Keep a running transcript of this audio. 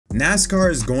NASCAR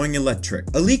is going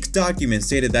electric. A leaked document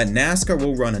stated that NASCAR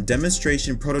will run a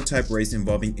demonstration prototype race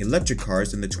involving electric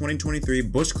cars in the 2023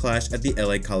 Busch Clash at the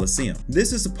LA Coliseum.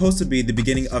 This is supposed to be the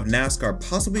beginning of NASCAR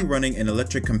possibly running an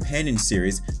electric companion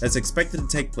series that's expected to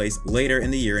take place later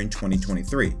in the year in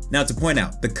 2023. Now, to point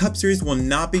out, the Cup Series will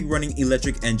not be running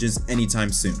electric engines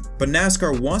anytime soon, but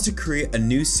NASCAR wants to create a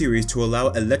new series to allow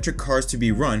electric cars to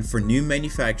be run for new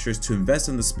manufacturers to invest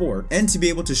in the sport and to be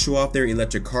able to show off their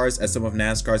electric cars at some of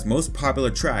NASCAR's most popular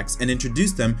tracks and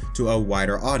introduce them to a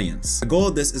wider audience. The goal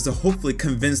of this is to hopefully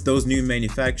convince those new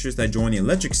manufacturers that join the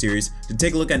electric series to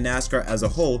take a look at NASCAR as a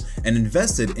whole and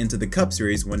invest it into the Cup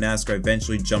Series when NASCAR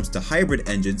eventually jumps to hybrid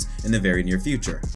engines in the very near future.